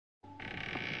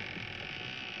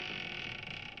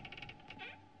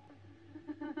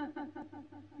And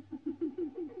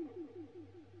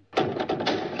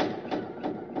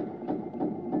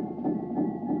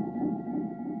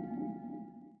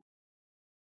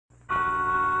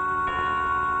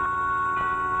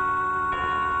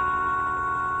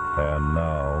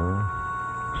now,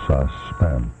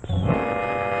 Suspense.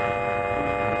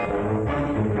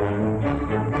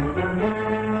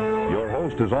 Your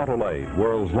host is Autolite,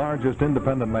 world's largest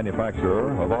independent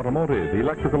manufacturer of automotive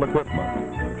electrical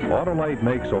equipment. Autolite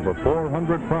makes over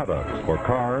 400 products for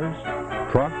cars,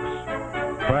 trucks,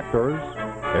 tractors,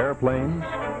 airplanes,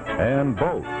 and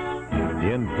boats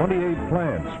in 28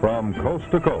 plants from coast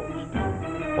to coast.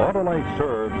 Autolite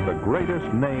serves the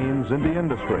greatest names in the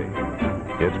industry.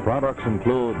 Its products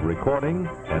include recording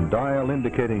and dial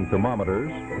indicating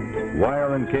thermometers,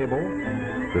 wire and cable,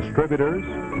 distributors,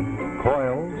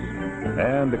 coils,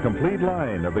 and a complete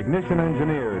line of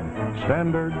ignition-engineered,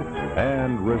 standard,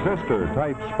 and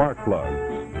resistor-type spark plugs.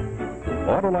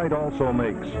 Autolite also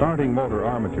makes starting motor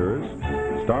armatures,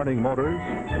 starting motors,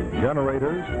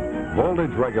 generators,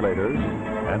 voltage regulators,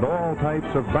 and all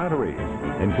types of batteries,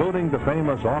 including the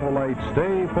famous Autolite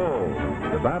Stay Full,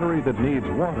 the battery that needs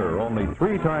water only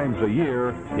 3 times a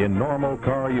year in normal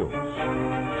car use.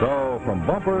 So, from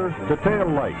bumper to tail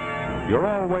light, you're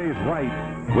always right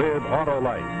with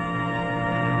Autolite.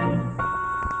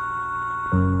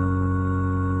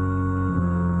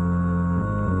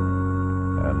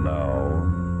 And now,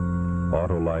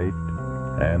 Autolite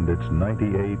and its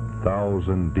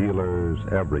 98,000 dealers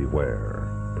everywhere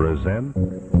present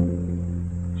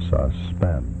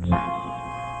Suspense.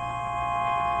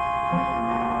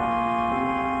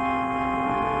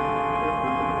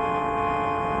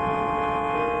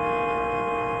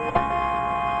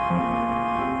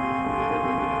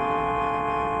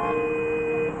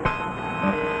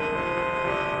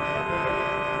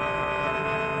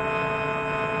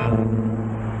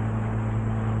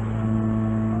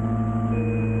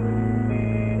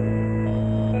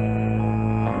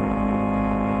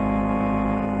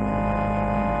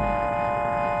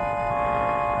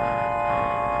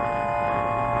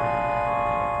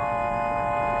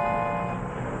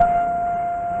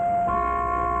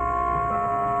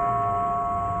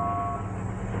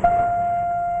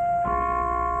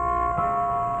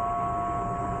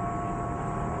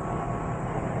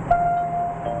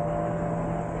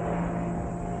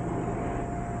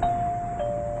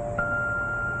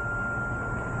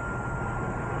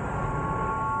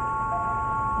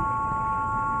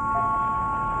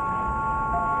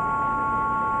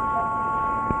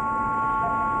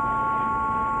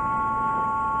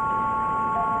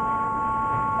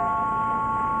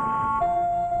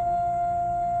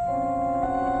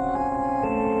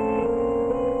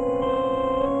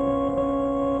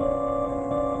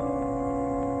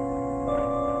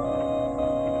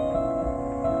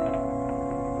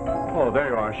 Oh, there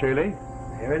you are, Shaley.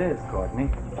 Here it is, Courtney.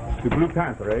 The Blue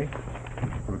Panther, eh?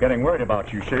 We're getting worried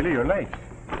about you, Shaley. You're late.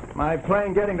 My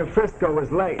plane getting to Frisco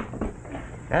was late.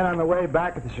 And on the way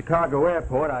back at the Chicago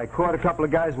airport, I caught a couple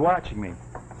of guys watching me.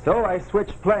 So I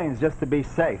switched planes just to be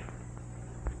safe.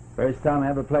 First time I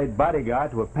ever played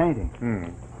bodyguard to a painting.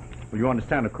 Well, you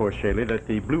understand, of course, Shaley, that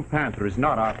the Blue Panther is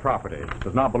not our property. It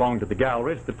does not belong to the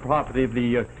gallery. It's the property of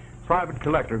the private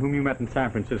collector whom you met in San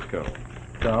Francisco.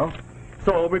 So?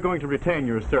 So we're going to retain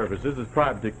your services as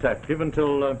private detective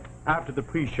until after the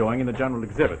pre-showing in the general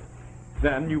exhibit.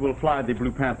 Then you will fly the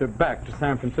Blue Panther back to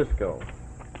San Francisco.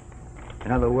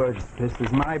 In other words, this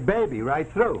is my baby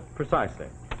right through. Precisely.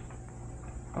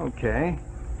 Okay.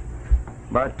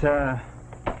 But,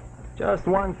 just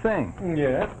one thing.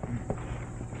 Yeah?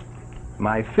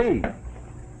 My fee.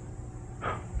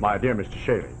 My dear Mr.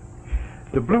 Shaley,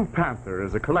 the Blue Panther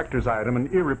is a collector's item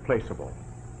and irreplaceable.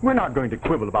 We're not going to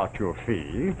quibble about your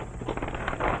fee.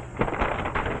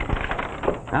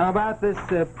 How about this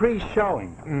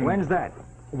pre-showing? When's that?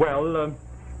 Well,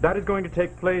 that is going to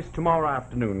take place tomorrow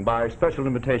afternoon by special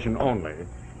invitation only.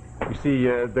 You see,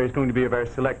 there's going to be a very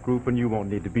select group and you won't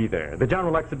need to be there. The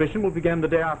general exhibition will begin the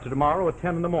day after tomorrow at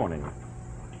 10 in the morning.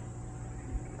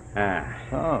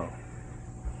 Oh.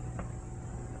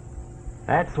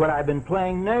 That's what I've been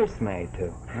playing nursemaid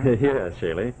to. Huh? Yes,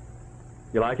 Shaley.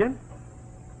 You like it?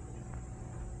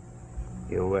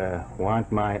 You, want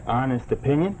my honest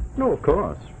opinion? No, of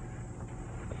course.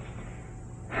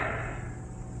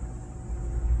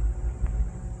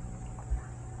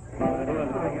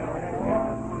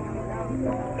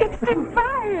 It's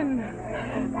divine!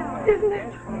 Isn't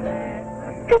it?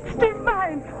 It's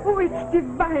divine! Oh, it's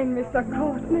divine, Mr.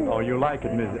 Courtney. Oh, you like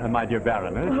it, my dear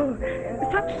Baroness? Oh,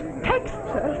 such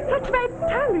texture, such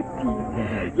vitality.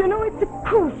 You know, it's a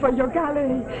coup for your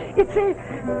gallery. It's a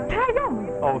triumph.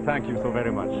 Oh, thank you so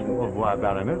very much. Au revoir,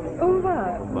 Baroness. Au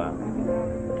revoir. Au revoir.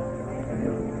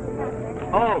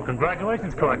 Oh,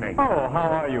 congratulations, Courtney. Oh, how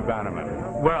are you,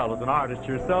 Bannerman? Well, as an artist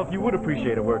yourself, you would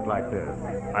appreciate a work like this.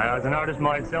 As an artist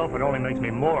myself, it only makes me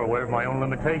more aware of my own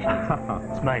limitations.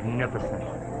 It's magnificent.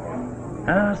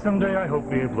 Someday I hope to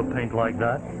be able to paint like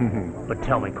that. But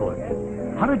tell me,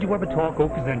 Courtney, how did you ever talk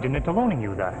Oak's engine into loaning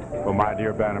you that? Well, my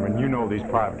dear Bannerman, you know these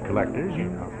private collectors.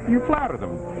 You flatter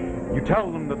them. You tell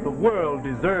them that the world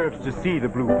deserves to see the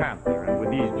Blue Panther, and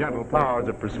with these gentle powers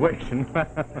of persuasion...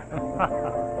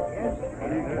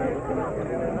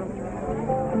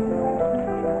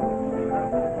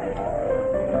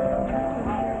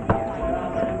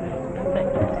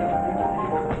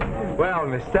 Well,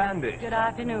 Miss Standish. Good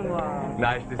afternoon, Walsh.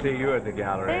 Nice to see you at the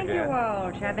gallery Thank again. you,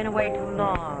 Walsh. I've been away too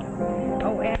long.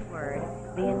 Oh, Edward,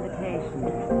 the invitation.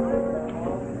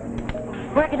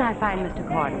 Where can I find Mr.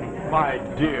 Courtney? My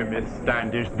dear Miss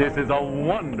Standish, this is a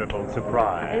wonderful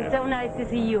surprise. It's so nice to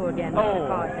see you again, Mr. Oh,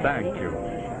 Courtney. thank you.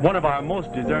 One of our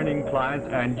most discerning clients,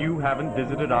 and you haven't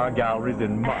visited our galleries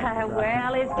in months.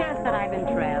 Well, it's just that I've been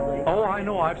traveling. Oh, I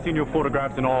know. I've seen your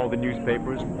photographs in all the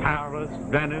newspapers. Paris,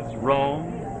 Venice,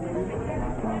 Rome.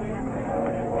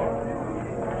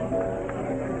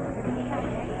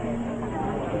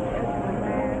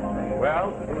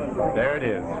 Well, there it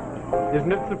is.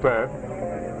 Isn't it superb?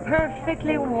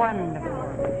 Perfectly wonderful.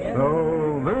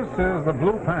 So this is the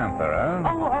Blue Panther, eh?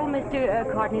 Oh,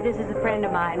 Mr. Courtney, this is a friend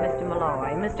of mine, Mr.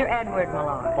 Malloy, Mr. Edward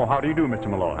Malloy. Oh, how do you do, Mr.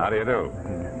 Malloy? How do you do?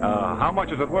 How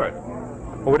much is it worth?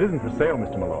 Oh, it isn't for sale,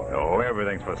 Mr. Malloy. Oh,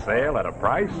 everything's for sale at a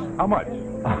price. How much?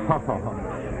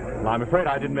 Well, I'm afraid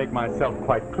I didn't make myself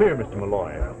quite clear, Mr.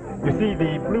 Malloy. You see,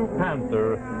 the Blue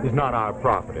Panther is not our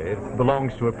property. It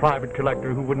belongs to a private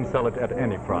collector who wouldn't sell it at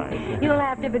any price. You'll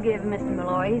have to forgive Mr.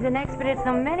 Malloy. He's an expert at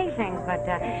so many things, but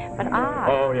I...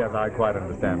 Oh, yes, I quite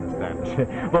understand, Miss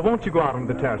Standish. Well, won't you go out on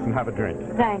the terrace and have a drink?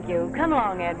 Thank you. Come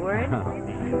along, Edward.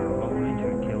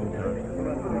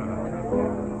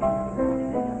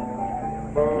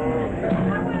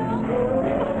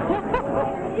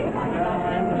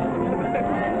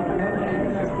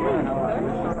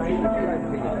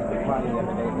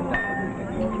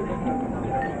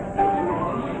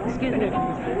 Excuse me.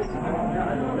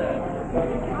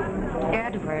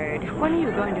 Edward, when are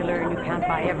you going to learn you can't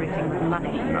buy everything with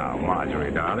money? Now,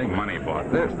 Marjorie, darling, money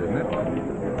bought this, didn't it?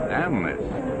 And this.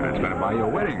 And it's going to buy you a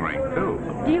wedding ring, too.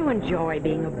 Do you enjoy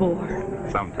being a bore?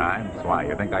 Sometimes. Why,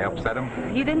 you think I upset him?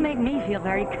 You didn't make me feel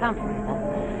very comfortable.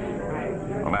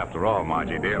 Well, after all,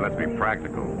 Margie, dear, let's be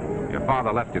practical. Your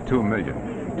father left you $2 million.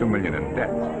 $2 million in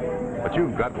debt. But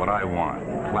you've got what I want,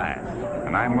 class.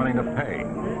 And I'm willing to pay.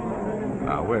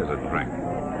 Now, where's a drink?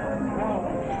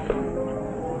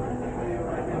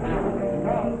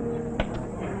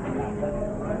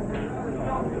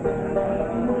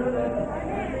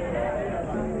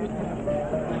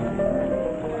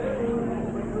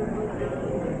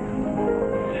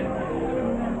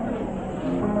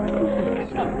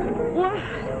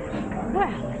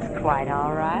 Well, it's quite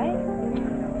all right.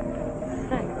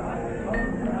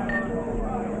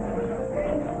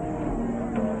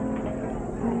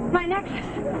 My necklace!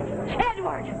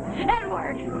 Edward!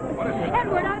 Edward! What is it?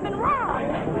 Edward, I've been robbed!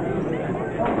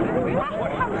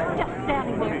 I was just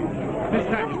standing there. Miss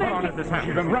Standish, what on earth has happened?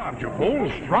 You've been robbed, you fool.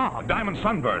 Robbed. Diamond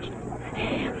sunburst.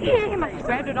 He must have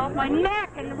grabbed it off my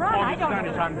neck and run. Oh, I Miss don't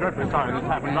Standish, I'm dreadfully sorry this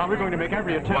happened. Now, we're going to make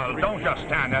every attempt. Well, don't just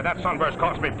stand there. That sunburst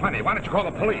cost me plenty. Why don't you call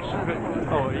the police?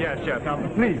 Oh, yes, yes. Now,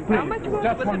 please, please.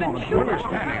 Just one moment. Where were you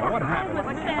standing? What I happened?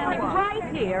 was standing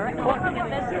right here looking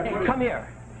at this thing. Come here.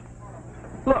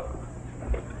 Look.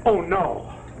 Oh, no.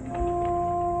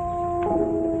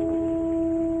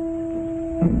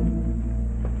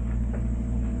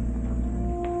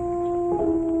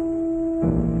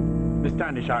 Miss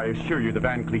Standish, I assure you the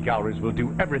Van Cleek Galleries will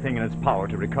do everything in its power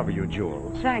to recover your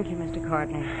jewels. Thank you, Mr.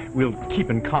 Courtney. We'll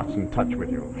keep in constant touch with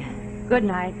you. Good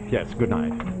night. Yes, good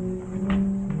night.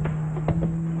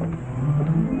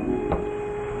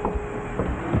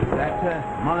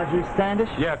 That Marjorie Standish?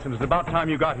 Yes, and it's about time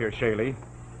you got here, Shaley.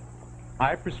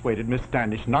 I persuaded Miss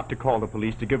Standish not to call the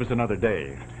police to give us another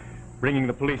day. Bringing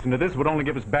the police into this would only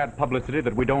give us bad publicity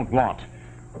that we don't want.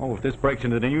 Oh, if this breaks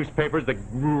into the newspapers, the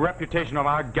reputation of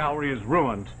our gallery is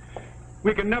ruined.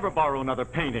 We can never borrow another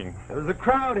painting. There's a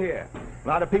crowd here. A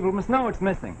lot of people must know it's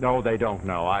missing. No, they don't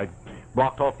know. I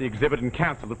blocked off the exhibit and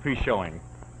canceled the pre-showing.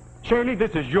 Shirley,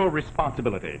 this is your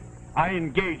responsibility. I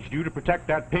engaged you to protect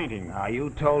that painting. Now, you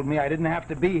told me I didn't have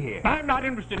to be here. I'm not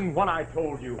interested in what I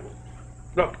told you.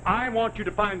 Look, I want you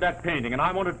to find that painting, and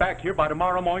I want it back here by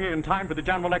tomorrow morning in time for the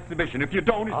general exhibition. If you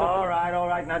don't, it's... All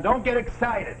right. Now, don't get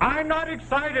excited. I'm not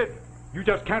excited. You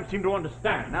just can't seem to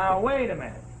understand. Now, wait a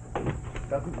minute.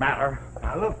 Doesn't matter.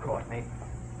 Now, look, Courtney.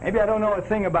 Maybe I don't know a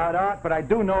thing about art, but I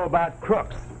do know about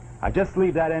crooks. I just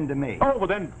leave that end to me. Oh, well,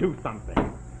 then do something.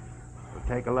 It'll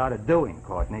take a lot of doing,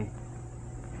 Courtney.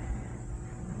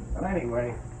 But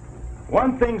anyway,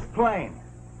 one thing's plain.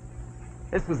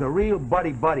 This was a real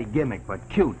buddy-buddy gimmick, but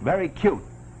cute, very cute.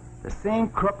 The same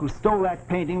crook who stole that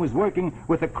painting was working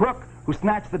with the crook who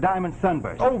snatched the diamond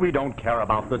sunburst. Oh, we don't care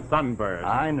about the sunburst.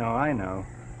 I know.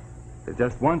 There's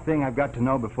just one thing I've got to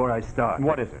know before I start.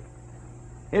 What is it?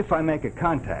 If I make a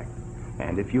contact,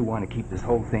 and if you want to keep this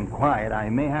whole thing quiet, I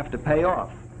may have to pay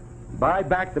off. Buy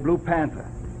back the Blue Panther.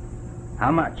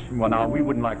 How much? Well, now, we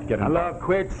wouldn't like to get Now, involved. look,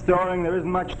 quit stalling. There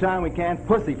isn't much time. We can't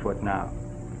pussyfoot now.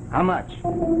 How much?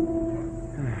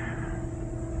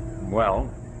 Well,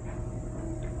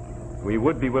 we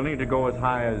would be willing to go as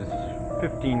high as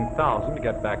 15,000 to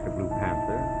get back the Blue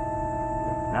Panther.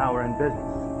 Now we're in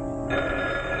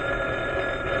business.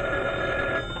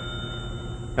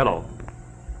 Hello.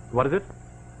 What is it?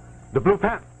 The Blue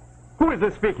Panther. Who is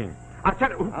this speaking? I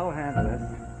said... I'll handle this.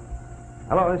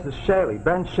 Hello, this is Shaley,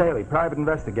 Ben Shaley, private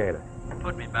investigator.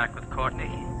 Put me back with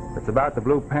Courtney. If it's about the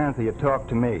Blue Panther, you talk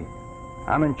to me.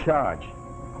 I'm in charge.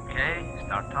 Okay,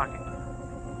 start talking.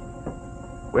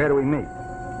 Where do we meet?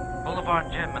 Boulevard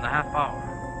Gym in a half hour.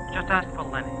 Just ask for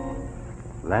Lenny.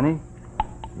 Lenny?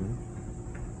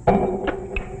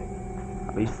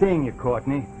 I'll be seeing you,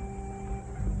 Courtney.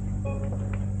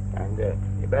 And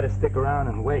you better stick around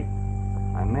and wait.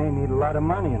 I may need a lot of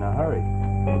money in a hurry.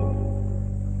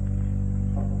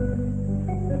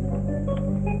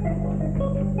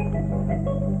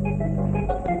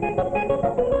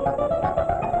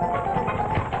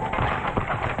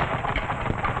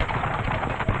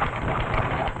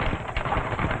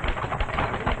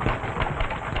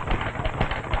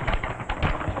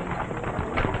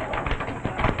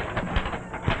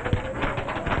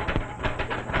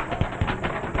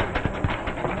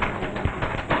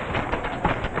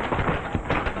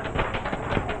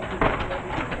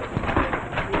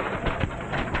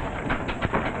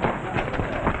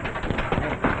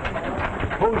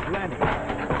 Who's Lenny?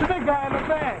 The big guy in the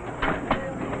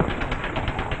bag.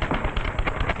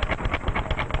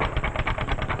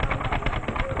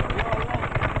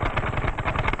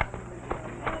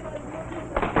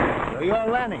 So you're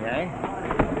Lenny, eh?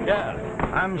 Yeah.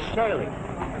 I'm Shaley.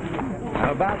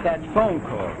 How about that phone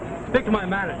call? Stick to my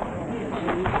manager.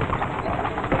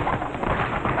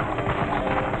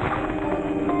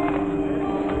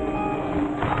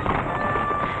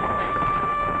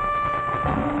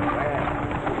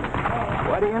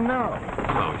 What do you know?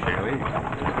 Hello, Shaley.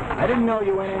 I didn't know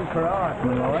you went in for art,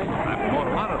 Malloy. I promote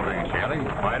a lot of things, Shaley.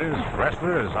 Fighters,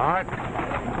 wrestlers, art.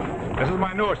 This is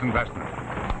my newest investment.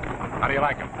 How do you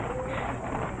like him?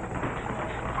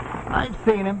 I've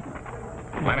seen him.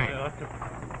 Lenny.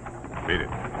 Beat it.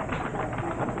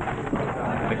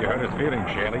 I think you hurt his feelings,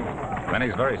 Shaley.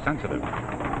 Lenny's very sensitive.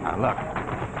 Now, look,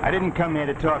 I didn't come here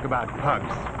to talk about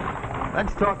pugs.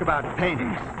 Let's talk about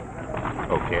paintings.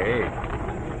 Okay.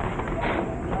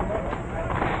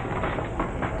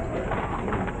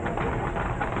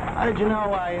 How did you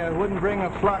know I wouldn't bring a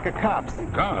flock of cops?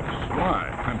 Cops? Why?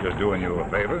 I'm just doing you a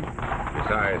favor.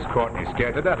 Besides, Courtney's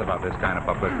scared to death about this kind of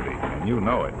publicity, and you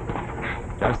know it.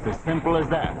 Just as simple as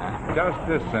that, huh? Just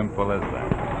as simple as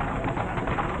that.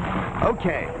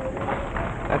 Okay.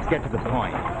 Let's get to the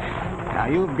point. Now,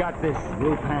 you've got this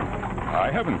Blue Panther.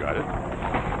 I haven't got it.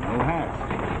 Who has?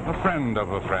 A friend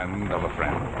of a friend of a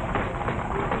friend.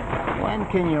 When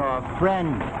can your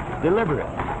friend deliver it?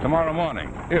 Tomorrow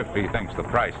morning, if he thinks the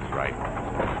price is right.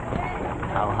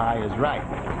 How high is right?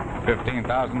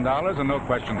 $15,000 and no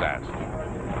questions asked.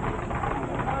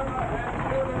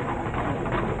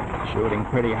 Shooting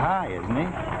pretty high, isn't he?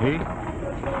 He?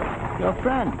 Your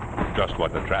friend. Just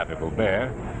what the traffic will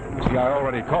bear. You see, I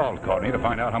already called Courtney to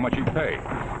find out how much he'd pay.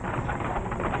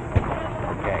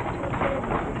 Okay.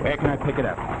 Where can I pick it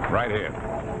up? Right here.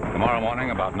 Tomorrow morning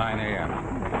about 9 a.m.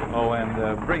 Oh,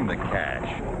 and bring the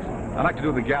cash. I'd like to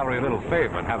do the gallery a little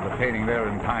favor and have the painting there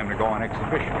in time to go on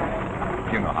exhibition.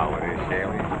 You know how it is,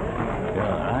 Shaley. Sure,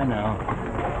 I know.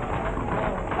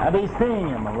 I'll be seeing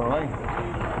you, Malloy.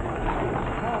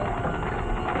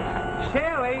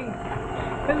 Shaley?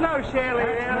 Hello, Shaley.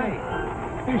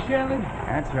 That's me. You Shaley?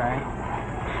 That's right.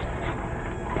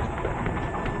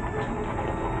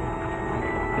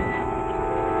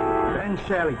 Ben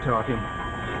Shaley talking.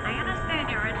 I understand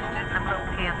you're interested in the Blue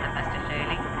Panther, Mr.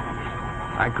 Shaley.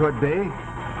 I could be,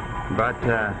 but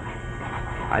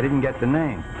I didn't get the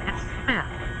name. It's Smith.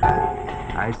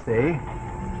 I see.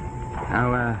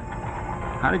 Now,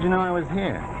 how did you know I was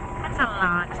here? I That's a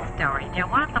long story. You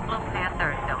want the Blue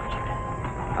Panther, don't you?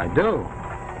 I do.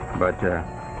 But,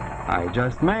 I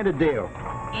just made a deal.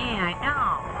 Yeah, I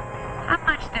know. How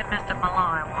much did Mr.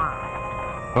 Malloy want?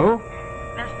 Who?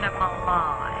 Mr.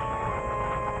 Malloy.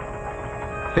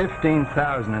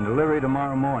 15,000 in delivery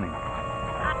tomorrow morning.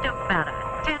 I'll do better.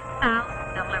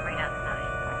 10,000 delivery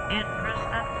tonight.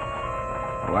 Interested?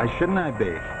 Why shouldn't I be?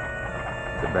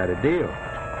 It's a better deal.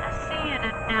 I see you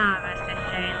now, Mr.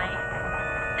 Shaley.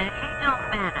 The Hingle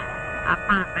Manor,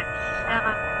 apartment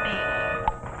 7B.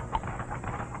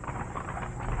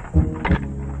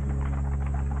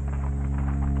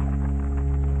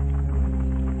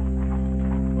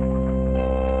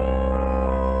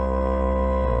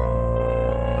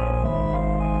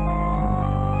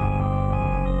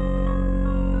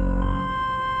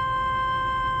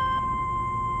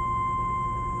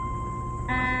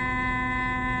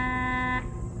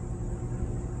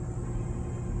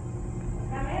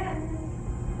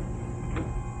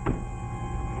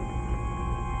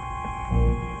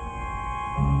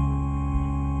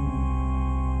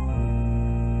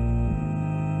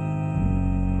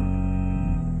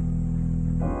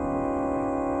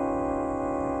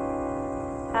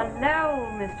 Hello,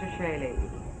 Mr. Shaley.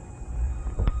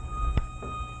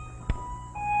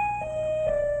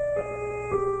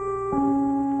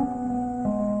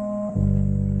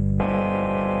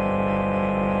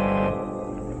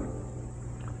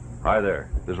 Hi there.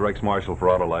 This is Rex Marshall for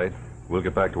Autolite. We'll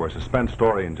get back to our suspense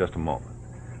story in just a moment.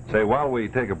 Say, while we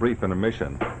take a brief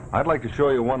intermission, I'd like to show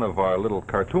you one of our little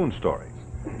cartoon stories.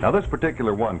 Now, this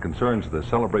particular one concerns the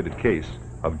celebrated case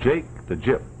of Jake the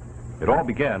Gyp. It all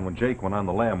began when Jake went on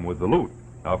the lam with the loot.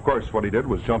 Now, of course, what he did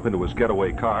was jump into his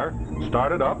getaway car,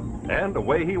 start it up, and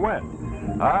away he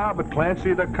went. But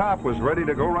Clancy the cop was ready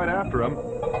to go right after him.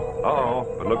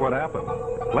 Uh-oh, but look what happened.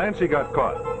 Clancy got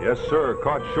caught. Yes, sir,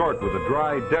 caught short with a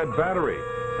dry, dead battery.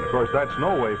 And, of course, that's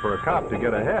no way for a cop to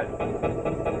get ahead.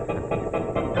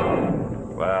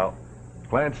 Well,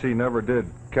 Clancy never did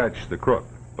catch the crook,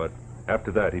 but after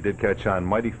that, he did catch on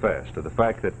mighty fast to the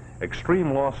fact that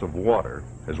extreme loss of water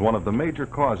is one of the major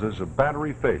causes of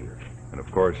battery failure. And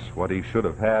of course, what he should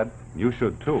have had, you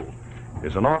should too,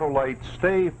 is an Autolite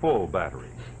Stay Full battery,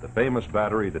 the famous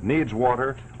battery that needs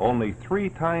water only 3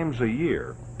 times a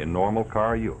year in normal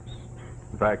car use.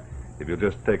 In fact, if you'll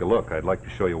just take a look, I'd like to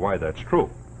show you why that's true.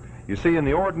 You see, in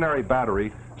the ordinary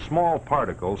battery, small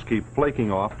particles keep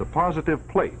flaking off the positive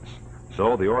plates.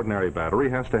 So the ordinary battery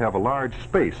has to have a large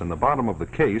space in the bottom of the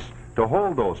case to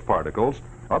hold those particles.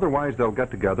 Otherwise, they'll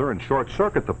get together and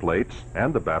short-circuit the plates,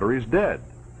 and the battery's dead.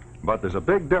 But there's a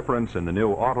big difference in the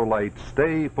new Autolite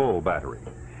Stay Full battery.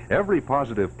 Every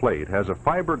positive plate has a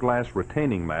fiberglass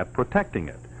retaining mat protecting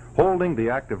it, holding the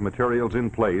active materials in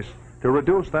place to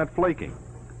reduce that flaking.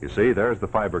 You see, there's the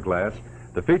fiberglass,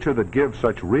 the feature that gives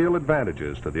such real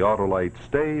advantages to the Autolite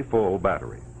Stay Full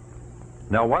battery.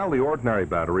 Now, while the ordinary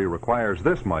battery requires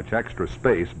this much extra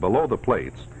space below the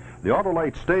plates, the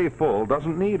Autolite Stay Full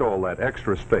doesn't need all that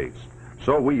extra space,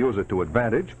 so we use it to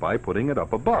advantage by putting it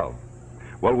up above.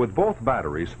 Well, with both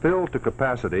batteries filled to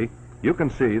capacity, you can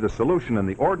see the solution in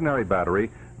the ordinary battery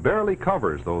barely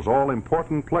covers those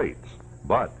all-important plates.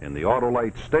 But in the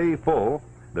Autolite Stay Full,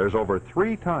 there's over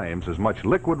 3 times as much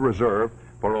liquid reserve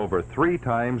for over 3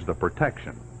 times the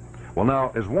protection. Well,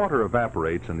 now, as water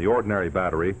evaporates in the ordinary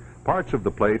battery, parts of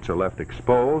the plates are left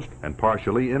exposed and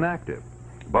partially inactive.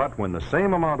 But when the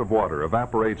same amount of water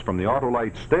evaporates from the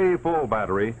Autolite Stay Full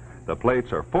battery, the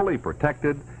plates are fully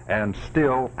protected and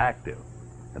still active.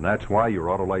 And that's why your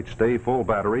Autolite Stay Full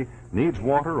battery needs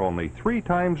water only 3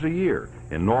 times a year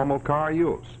in normal car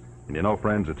use. And you know,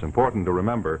 friends, it's important to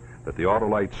remember that the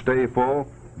Autolite Stay Full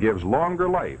gives longer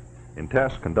life in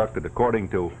tests conducted according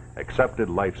to accepted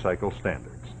life cycle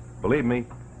standards. Believe me,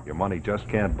 your money just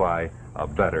can't buy a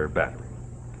better battery.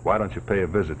 Why don't you pay a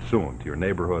visit soon to your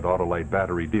neighborhood Autolite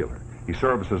battery dealer? He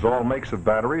services all makes of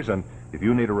batteries, and if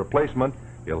you need a replacement,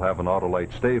 he'll have an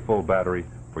Autolite Stay Full battery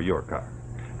for your car.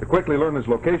 To quickly learn his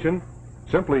location,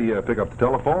 simply pick up the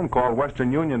telephone, call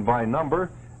Western Union by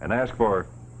number, and ask for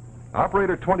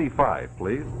Operator 25,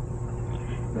 please.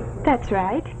 That's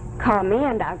right. Call me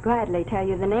and I'll gladly tell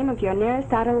you the name of your nearest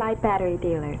Autolite battery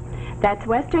dealer. That's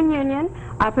Western Union,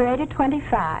 Operator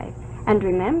 25. And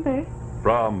remember...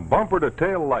 From bumper to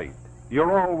tail light,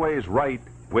 you're always right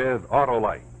with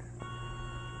Autolite.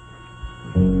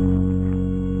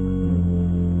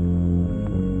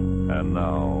 And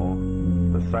now,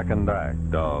 the second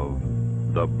act of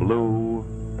The Blue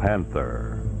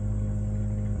Panther.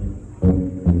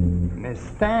 Miss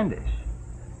Standish.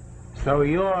 So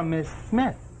you're Miss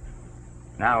Smith.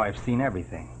 Now I've seen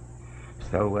everything.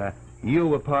 So, you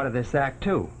were part of this act,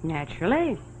 too.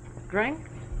 Naturally. Drink?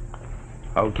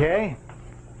 Okay.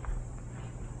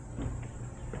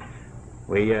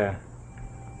 We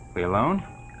alone?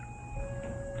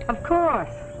 Of course.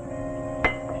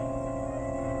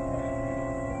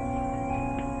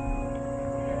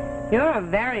 You're a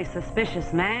very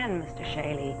suspicious man, Mr.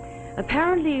 Shaley.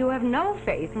 Apparently you have no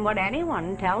faith in what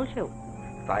anyone tells you.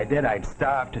 If I did, I'd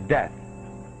starve to death.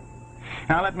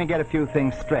 Now, let me get a few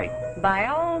things straight. By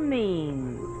all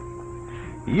means.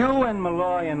 You and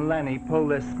Malloy and Lenny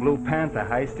pulled this Blue Panther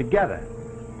heist together.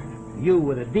 You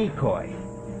were the decoy.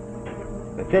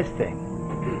 But this thing...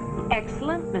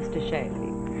 Excellent, Mr.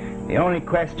 Shaley. The only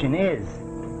question is,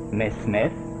 Miss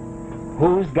Smith,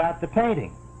 who's got the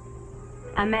painting?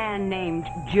 A man named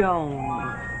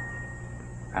Jones.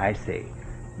 I see.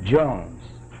 Jones.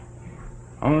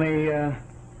 Only,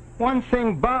 one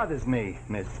thing bothers me,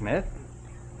 Miss Smith.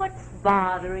 What's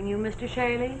bothering you, Mr.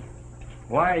 Shaley?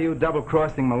 Why are you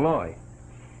double-crossing Malloy?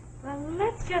 Well,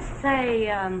 let's just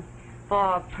say,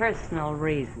 for personal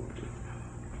reasons.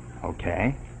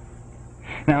 Okay.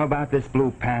 Now, about this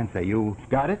Blue Panther, you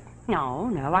got it?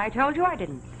 No, I told you I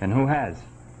didn't. Then who has?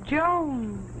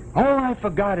 Jones. Oh, I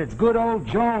forgot. It's good old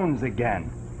Jones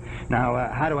again. Now,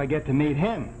 how do I get to meet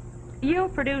him? You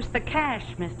produce the cash,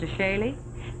 Mr. Shaley.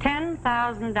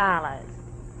 $10,000.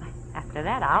 After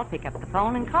that, I'll pick up the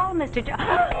phone and call Mr.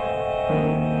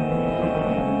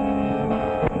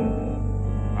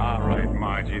 All right,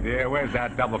 Margie, dear. Where's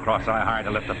that double-cross I hired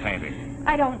to lift the painting?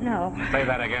 I don't know. Say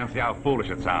that again, see how foolish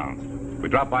it sounds. We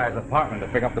dropped by his apartment to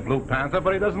pick up the Blue Panther,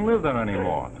 but he doesn't live there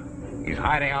anymore. He's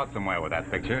hiding out somewhere with that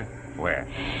picture. Where?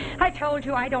 I told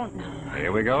you I don't know.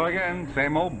 Here we go again.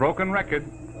 Same old broken record.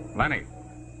 Lenny.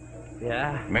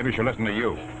 Yeah? Maybe we should listen to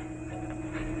you.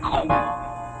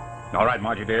 All right,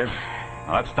 Margie, dear.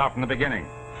 Now, let's start from the beginning.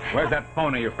 Where's that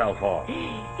phony you fell for?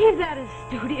 He's at his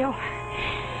studio.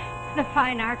 The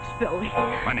Fine Arts Building.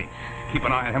 Lenny, keep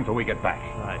an eye on him till we get back.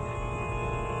 Right.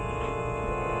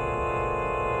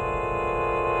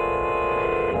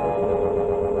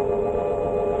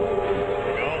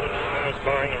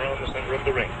 Sparring around the center of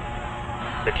the ring.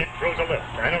 The kid throws a left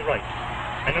and a right,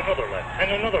 and another left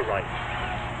and another right.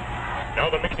 Now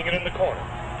they're mixing it in the corner.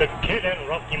 The kid and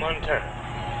Rocky Montana.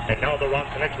 And now the Rock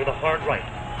connects with a hard right.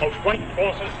 A right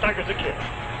cross and staggers the kid.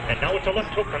 And now it's a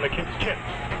left hook on the kid's chin.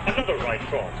 Another right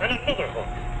cross and another hook.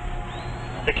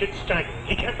 The kid's staggering.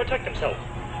 He can't protect himself.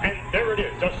 And there it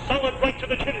is, a solid right to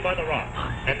the chin by the Rock.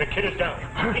 And the kid is down.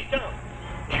 He's down.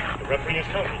 The referee is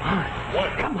counting.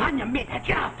 1. Come on, you mean it,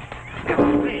 jump.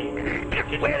 3.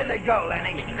 Where did they go,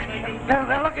 Lenny?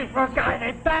 They're looking for a guy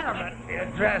named Bannerman. You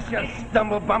dress, you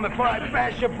stumblebum, before I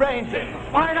bash your brains in.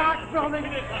 Fine Arts Building.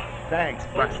 Thanks,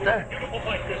 Buster.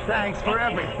 Thanks for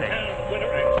everything.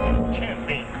 Can't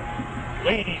be.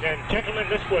 Ladies and gentlemen,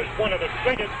 this was one of the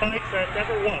greatest fights that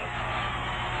ever was.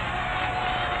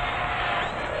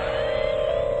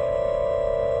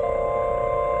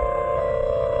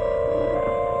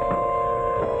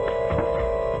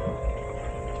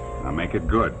 Now make it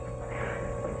good.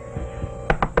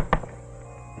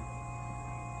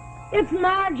 It's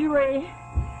Marjorie.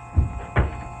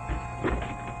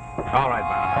 All right,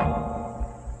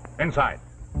 Banner. Inside.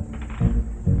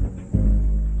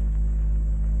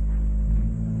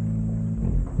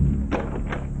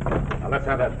 Now let's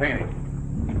have that painting.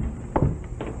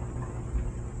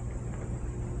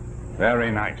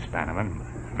 Very nice, Bannerman.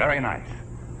 Very nice.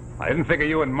 I didn't figure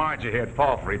you and Margie here'd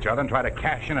fall for each other and try to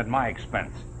cash in at my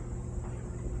expense.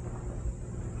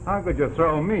 How could you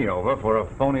throw me over for a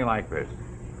phony like this?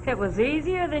 It was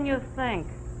easier than you think.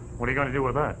 What are you going to do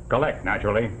with that? Collect,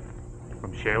 naturally.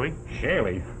 From Shaley?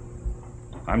 Shaley?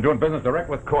 I'm doing business direct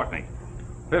with Courtney.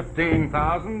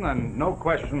 15,000 and no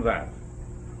questions asked.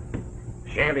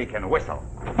 Shaley can whistle.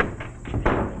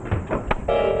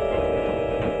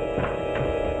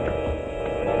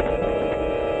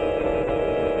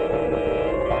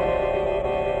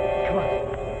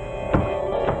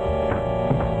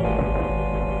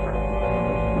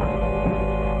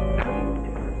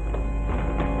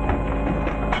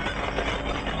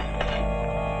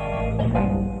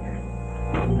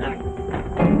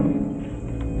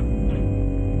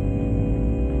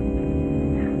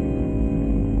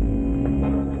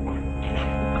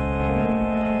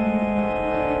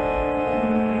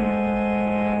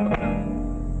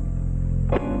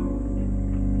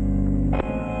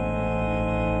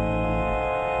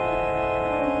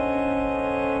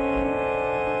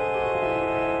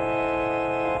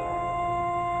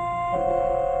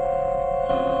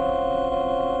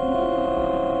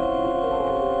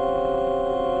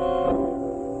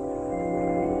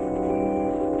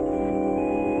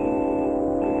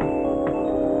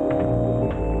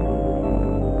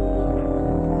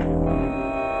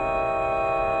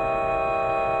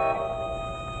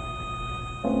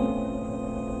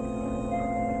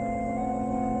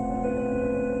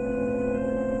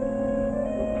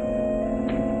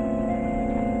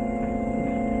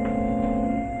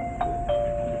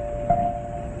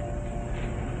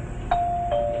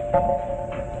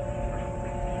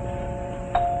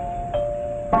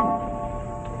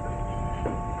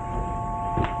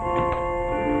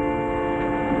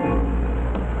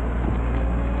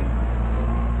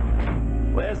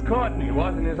 Courtney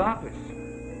was in his office.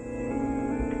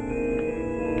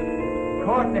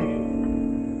 Courtney.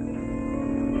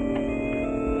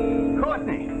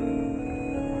 Courtney.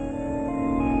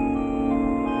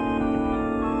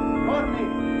 Courtney.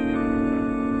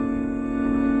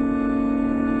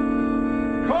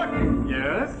 Courtney.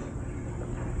 Yes?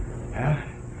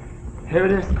 Here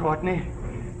it is, Courtney.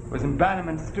 It was in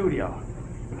Bannerman's studio.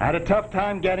 I had a tough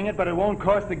time getting it, but it won't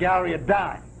cost the gallery a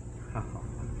dime.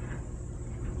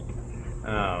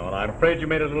 Oh, well, I'm afraid you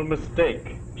made a little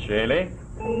mistake, Shaley.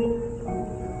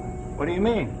 What do you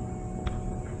mean?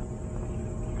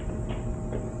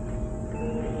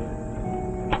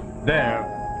 There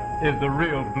is the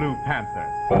real Blue Panther.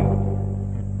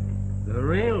 The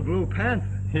real Blue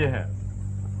Panther? Yes.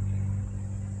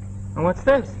 And what's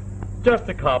this? Just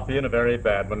a copy and a very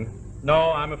bad one.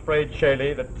 No, I'm afraid,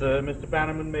 Shaley, that Mr.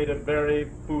 Bannerman made a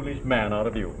very foolish man out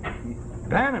of you.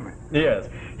 Bannerman? Yes.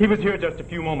 He was here just a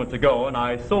few moments ago, and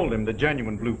I sold him the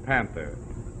genuine Blue Panther.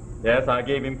 Yes, I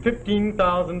gave him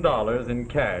 $15,000 in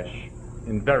cash,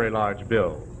 in very large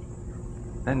bills.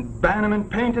 And Bannerman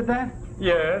painted that?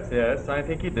 Yes, I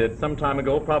think he did. Some time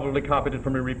ago, probably copied it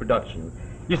from a reproduction.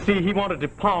 You see, he wanted to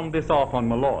palm this off on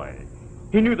Malloy.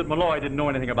 He knew that Malloy didn't know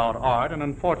anything about art, and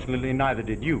unfortunately, neither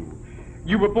did you.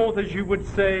 You were both, as you would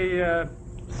say,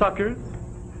 suckers.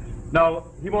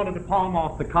 Now, he wanted to palm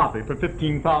off the copy for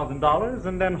 $15,000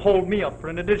 and then hold me up for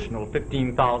an additional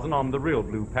 $15,000 on the real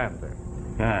Blue Panther.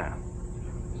 Yeah.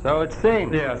 So it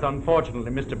seems. Yes,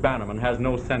 unfortunately, Mr. Bannerman has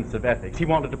no sense of ethics. He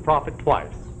wanted to profit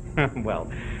twice.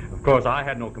 Well, of course, I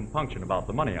had no compunction about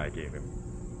the money I gave him.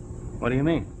 What do you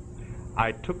mean?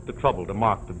 I took the trouble to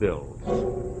mark the bills.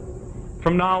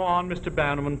 From now on, Mr.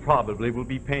 Bannerman probably will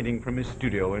be painting from his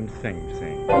studio in Sing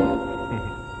Sing.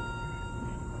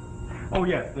 Oh,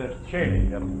 yes,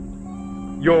 Shaley,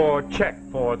 your check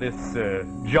for this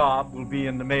job will be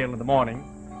in the mail in the morning,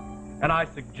 and I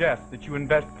suggest that you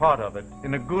invest part of it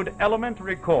in a good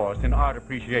elementary course in art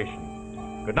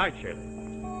appreciation. Good night, Shaley.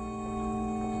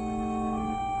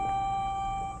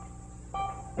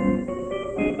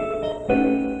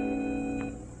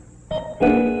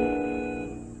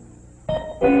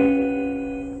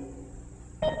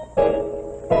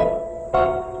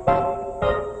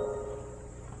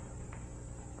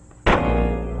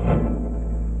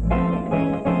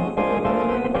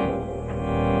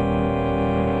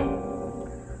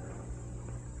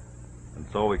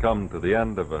 So we come to the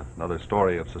end of another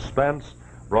story of suspense,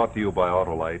 brought to you by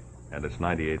Autolite and its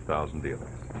 98,000 dealers.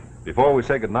 Before we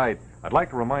say goodnight, I'd like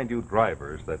to remind you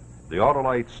drivers that the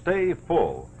Autolite Stay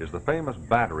Full is the famous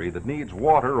battery that needs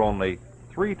water only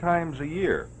 3 times a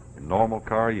year in normal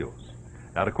car use.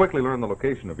 Now, to quickly learn the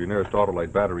location of your nearest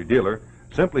Autolite battery dealer,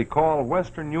 simply call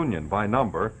Western Union by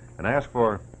number and ask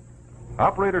for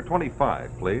Operator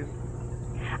 25, please.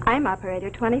 I'm Operator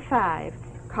 25.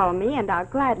 Call me and I'll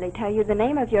gladly tell you the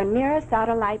name of your nearest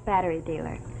Autolite battery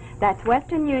dealer. That's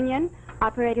Western Union,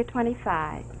 Operator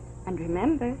 25. And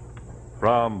remember...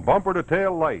 From bumper to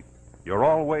tail light, you're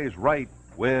always right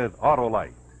with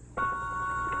Autolite.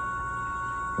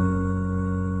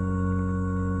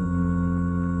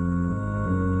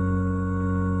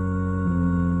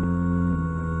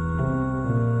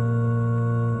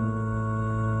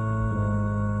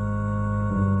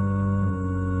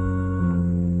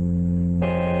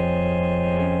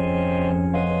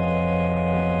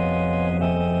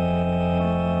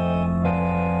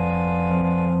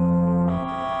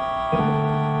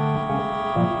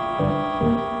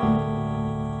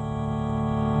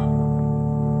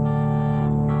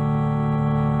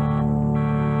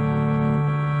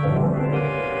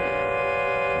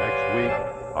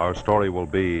 Our story will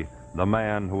be The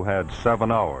Man Who Had 7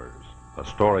 Hours, a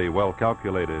story well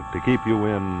calculated to keep you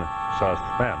in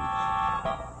suspense.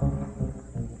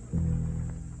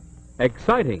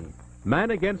 Exciting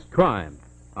Man Against Crime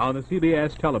on the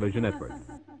CBS television network.